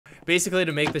basically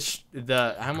to make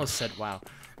the I almost said wow.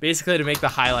 Basically to make the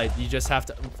highlight, you just have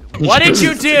to. What did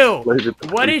you do?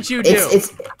 What did you do?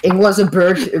 It was a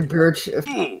birch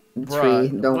tree.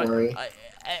 Don't worry.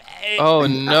 Oh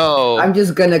no! I'm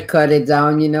just gonna cut it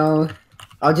down. You know,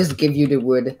 I'll just give you the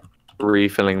wood.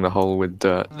 Refilling the hole with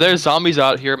dirt. There's zombies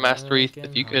out here, Master Eth.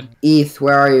 If you could. Eth,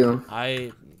 where are you?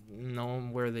 I know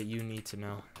where that you need to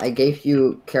know. I gave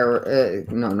you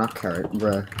carrot. No, not carrot,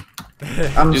 bruh.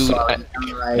 I'm Dude, sorry.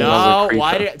 No,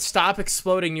 why did stop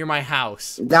exploding near my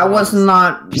house? That was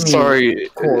not me. Sorry,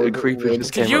 Cordwit. a creeper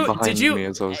just came up behind me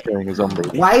as I was killing a zombie.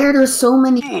 Why are there so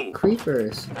many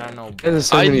creepers? I don't know. There's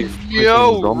so many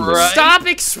know, zombies. right? Stop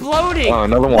exploding! Oh,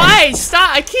 another one. Why?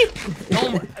 Stop! I keep.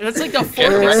 Oh, that's like the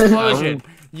fourth explosion.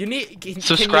 You need.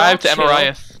 Subscribe to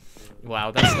Emerrias.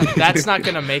 Wow, that's not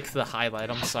gonna make the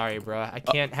highlight. I'm sorry, bro. I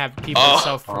can't have people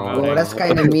self-promoting. Well, that's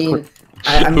kind of mean.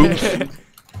 I mean,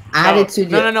 add it to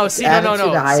the no. See, no.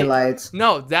 the highlights.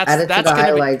 No, that's gonna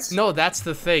highlights. be. No, that's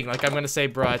the thing. Like I'm gonna say,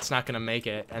 bro, it's not gonna make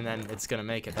it, and then it's gonna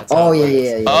make it. That's. Oh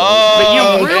yeah. Oh, but you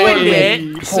ruined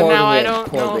Cordwit. it, so now I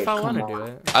don't know Cordwit, if I want to come do on.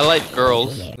 it. I like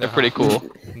girls. They're pretty cool.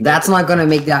 That's not gonna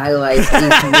make the highlights.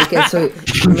 Make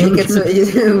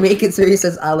it so he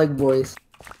says I like boys.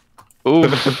 Ooh.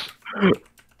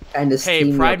 And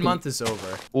Hey, Pride Month is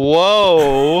over.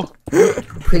 Whoa.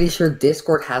 Pretty sure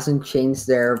Discord hasn't changed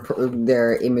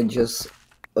their images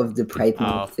of the Pride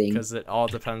Month thing. Because it all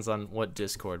depends on what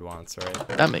Discord wants, right?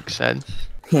 That makes sense.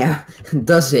 Yeah,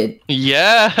 does it?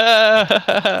 Yeah.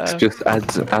 Just add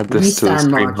this to the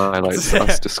stream highlights.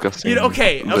 Us discussing.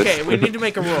 Okay. We need to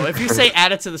make a rule. If you say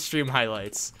add it to the stream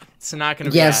highlights, it's not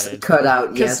gonna be added. Cut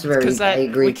out. Yes, I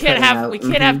agree. We can't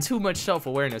have too much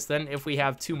self-awareness. Then if we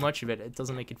have too much of it, it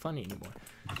doesn't make it funny anymore.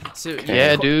 So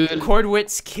yeah, dude.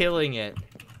 Cordwit's killing it,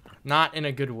 not in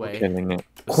a good way. Killing it.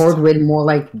 Cordwit more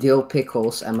like dill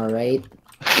pickles. Am I right?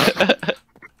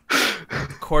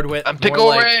 Cordwit. I'm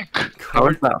Pickle Rick. How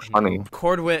is that funny?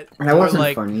 Cordwit. That wasn't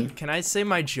like, funny. Can I say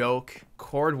my joke?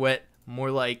 Cordwit,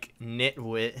 more like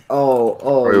nitwit. Oh,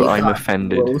 Bro, I'm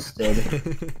offended.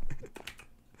 Roasted.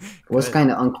 Was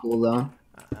kind of uncool though.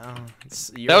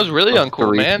 That was really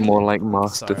uncool, man. More like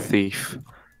Master Thief.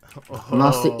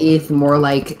 Master Eth, more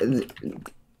like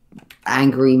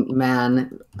angry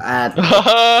man at.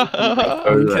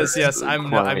 Because yes, I'm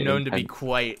known to be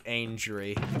quite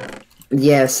angry.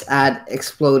 Yes, at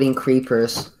exploding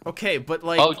creepers. Okay, but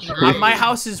like Oh, my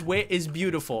house is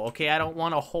beautiful. Okay, I don't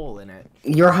want a hole in it.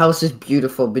 Your house is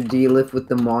beautiful, but do you live with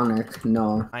the monarch?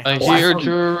 No. I hear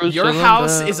Jerusalem. Your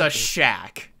house is a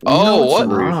shack. Oh, No, what?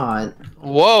 it's not.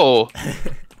 Whoa.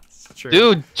 It's true.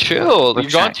 Dude, chill.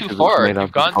 You've gone shack too is far. made up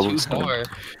You've gone of too cobblestone.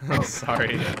 far.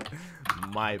 Sorry.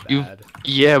 My bad.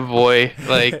 Yeah, boy.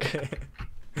 Like,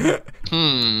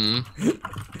 You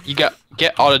get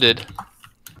audited.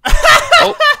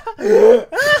 Oh.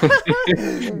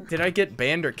 Did I get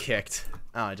banned or kicked?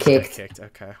 Oh, I just Kicked. got kicked.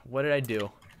 Okay. What did I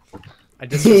do? I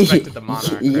disrespected the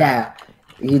monarch. Right? Yeah.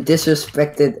 You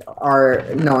disrespected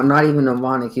no, not even a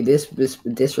monarch. You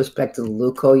disrespected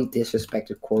Luco. You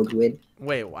disrespected Cordwit.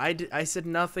 Wait, I said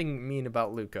nothing mean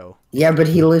about Luco. Yeah, but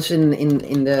he lives in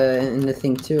the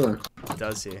thing too.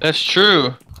 Does he? That's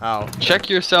true. Oh. Check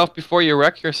yourself before you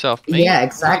wreck yourself, mate. Yeah,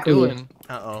 exactly. What are you doing?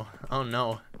 Uh-oh. Oh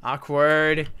no.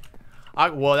 Awkward.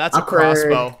 Well, that's Awkward. a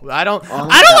crossbow. I don't Oh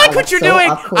like God, what you're so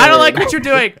doing. awkward. I don't like what you're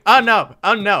doing. Oh no.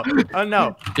 Oh no. Oh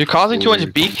no. You're causing too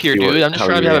much beef here, dude. I'm just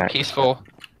trying to have a peaceful.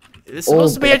 It's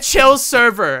supposed to be a chill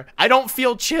server. I don't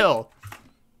feel chill.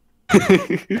 I'm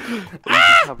just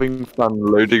having fun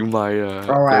loading my.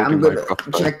 Alright, I'm loading my gonna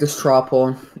crossbow. check the straw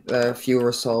poll. Few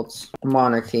results.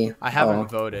 Monarchy. I haven't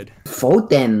voted. Vote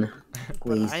then.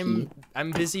 But Lazy.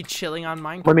 I'm busy chilling on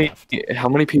Minecraft. How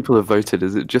many people have voted?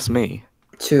 Is it just me?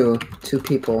 Two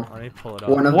people. Let me pull it up.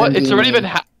 One of What? them It's being already me. been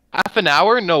half an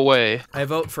hour? No way. I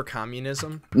vote for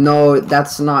communism. No,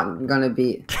 that's not gonna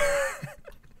be.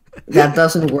 That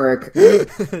doesn't work.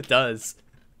 It does.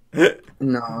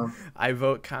 No. I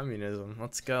vote communism.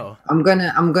 Let's go. I'm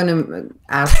gonna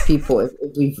ask people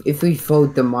if we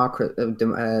vote democracy,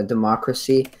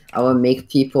 I will make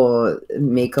people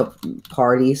make up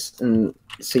parties, and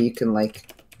so you can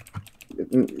like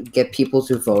get people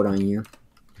to vote on you.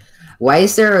 Why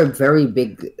is there a very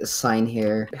big sign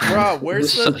here? Bro,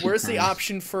 where's the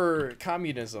option for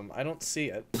communism? I don't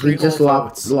see it. We just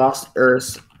votes. lost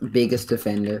Earth's biggest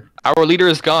defender. Our leader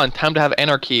is gone. Time to have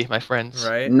anarchy, my friends.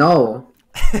 Right? No.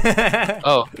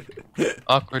 Oh.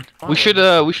 Awkward. We should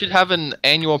have an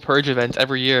annual purge event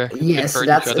every year. We should Yes, purge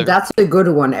each other. that's a good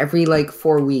one. Every like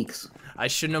 4 weeks. I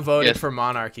shouldn't have voted Yes. for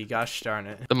monarchy. Gosh darn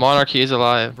it. The monarchy is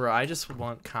alive. Bro, I just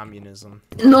want communism.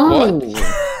 No.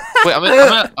 Wait,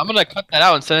 I'm gonna cut that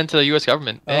out and send it to the U.S.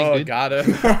 government. Dang, Oh, dude. got it.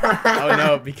 Oh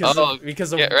no, because Oh,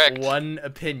 because of get wrecked. one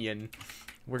opinion,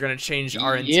 we're gonna change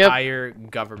our entire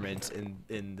government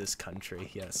in this country.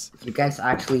 Yes. You guys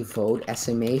actually vote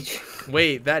SMH?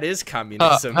 Wait, that is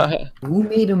communism. Who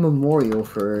made a memorial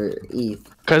for ETH?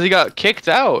 Cause he got kicked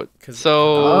out. 'Cause-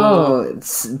 So Oh,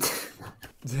 it's...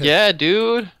 yeah,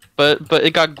 dude. But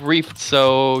it got griefed.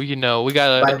 So you know we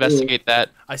gotta By who? investigate that.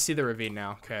 I see the ravine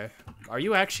now. Okay. Are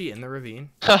you actually in the ravine?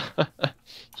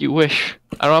 You wish.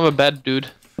 I don't have a bed, dude.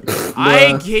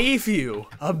 I gave you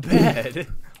a bed.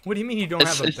 What do you mean you don't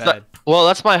have a bed? Well,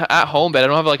 that's my at-home bed. I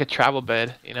don't have like a travel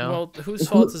bed. You know. Well, whose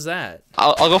fault is that?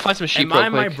 I'll go find some sheep. Am I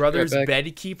real my quick. brother's Right back.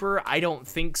 bed keeper? I don't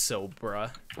think so, bruh.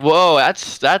 Whoa,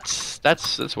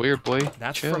 that's weird, boy.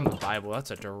 That's Chill. from the Bible. That's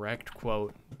a direct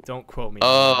quote. Don't quote me.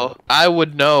 Oh, I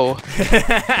would know.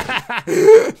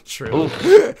 True.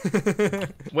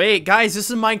 Wait, guys, this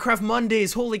is Minecraft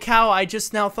Mondays. Holy cow, I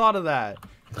just now thought of that.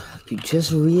 You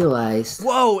just realized.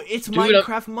 Whoa, it's Dude,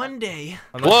 Minecraft Monday.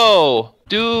 Whoa,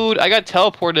 dude, I got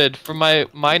teleported from my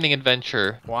mining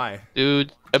adventure. Why?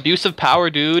 Dude, abusive power,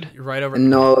 dude. You're right over.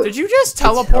 No. Did you just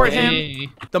teleport him? Hey.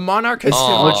 The monarch has too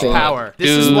Aw. much power. This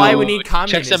is Dude. why we need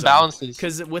communism. Checks and balances.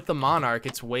 Because with the monarch,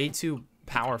 it's way too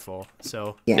powerful.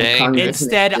 So Yeah, Dang. communism is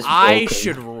instead, just I broken.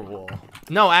 should rule.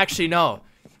 No, actually, no.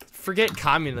 Forget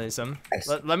communism. I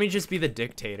see. Let me just be the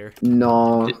dictator.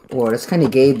 No. Whoa, that's kind of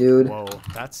gay, dude. Whoa,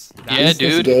 that's Yeah, Is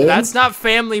this dude. gay? that's not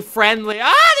family friendly.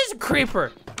 Ah, there's a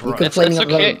creeper. You Bruh. complaining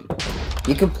That's okay. about.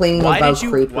 You complaining Why about did you?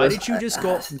 creepers. Why did you just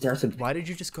go? There's a Why did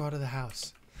you just go out of the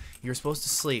house? You're supposed to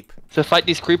sleep. To fight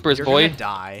these creepers, You're boy. gonna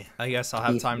die. I guess I'll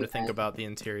have time to think about the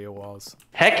interior walls.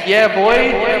 Heck yeah,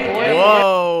 boy.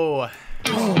 Whoa!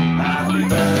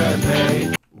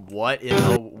 What in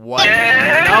the what?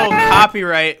 No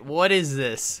copyright. What is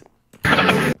this?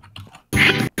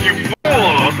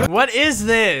 What is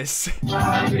this?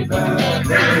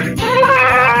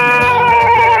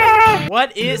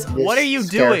 What is? What are you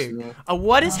scares doing? me.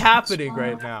 What is happening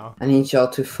right now? I need y'all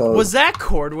to vote. Was that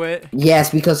Cordwit? Yes,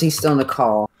 because he's still on the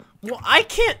call. Well, I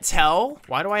can't tell.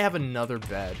 Why do I have another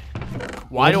bed?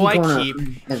 Why What do if I you go on a keep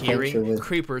adventure hearing with-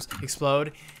 creepers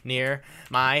explode near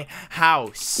my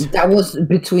house? That was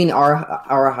between our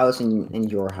house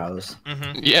and your house.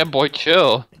 Yeah, boy,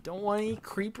 chill. I don't want any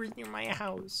creepers near my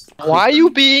house. Why are you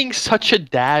being such a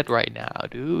dad right now,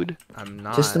 dude? I'm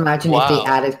not. Just imagine if they Wow.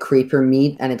 added creeper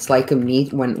meat, and it's like a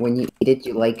meat when you eat it,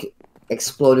 you like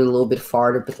explode it a little bit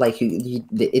farther, but like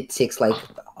it takes like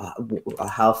a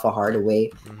half a heart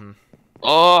away.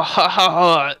 Oh, ha, ha,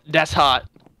 ha. That's hot.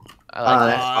 I like Oh,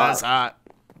 that. that's hot.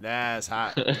 That's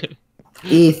hot.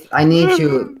 ETH, I need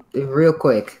you real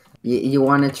quick. You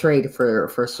want to trade for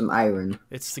some iron?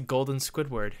 It's the golden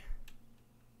Squidward.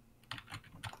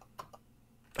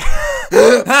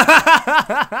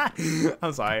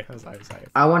 I'm sorry.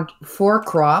 I want 4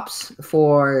 crops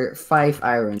for 5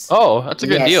 iron. Oh, that's a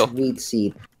good yes, deal. wheat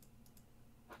seed.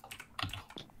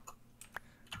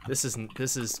 This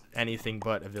is anything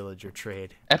but a villager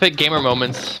trade. Epic gamer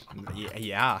moments.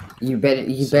 Yeah. You better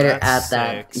So add that's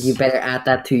that. 6. You better add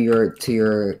that to your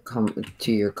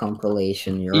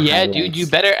compilation. Your Yeah, highlights. dude, you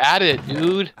better add it,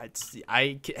 dude.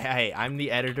 Hey, I'm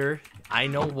the editor. I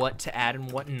know what to add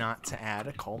and what not to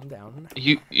add. Calm down.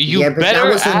 You Yeah, but that better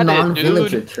was a add it,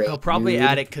 non-villager dude. trade. He'll probably dude.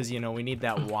 add it because, you know, we need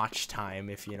that watch time,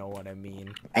 if you know what I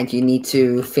mean. And you need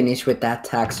to finish with that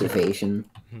tax evasion.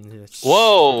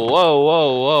 Whoa, whoa,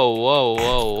 whoa, whoa, whoa,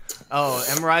 whoa. Oh,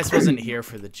 Emerrias wasn't here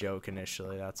for the joke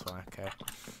initially. That's why. Okay.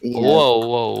 Yeah. Whoa,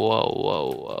 whoa, whoa,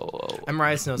 whoa, whoa, whoa.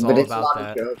 Emerrias knows But all it's about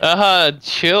not that. a joke.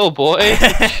 Chill, boy.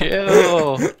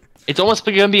 Chill. It's almost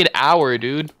gonna be an hour,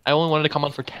 dude. I only wanted to come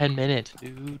on for 10 minutes,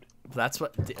 dude. That's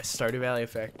what Stardew Valley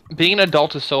effect. Being an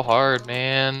adult is so hard,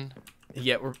 man.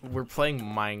 Yeah, we're playing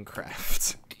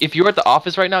Minecraft. If you were at the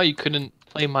office right now, you couldn't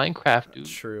play Minecraft, dude.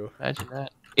 True. Imagine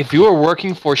that. If you were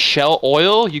working for Shell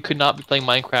Oil, you could not be playing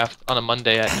Minecraft on a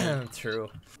Monday at noon. True.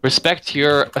 Respect to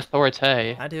your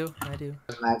authority. I do.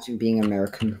 Imagine being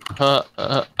American.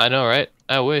 I know, right?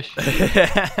 I wish.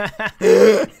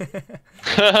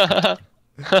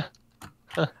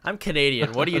 I'm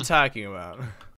Canadian. What are you talking about?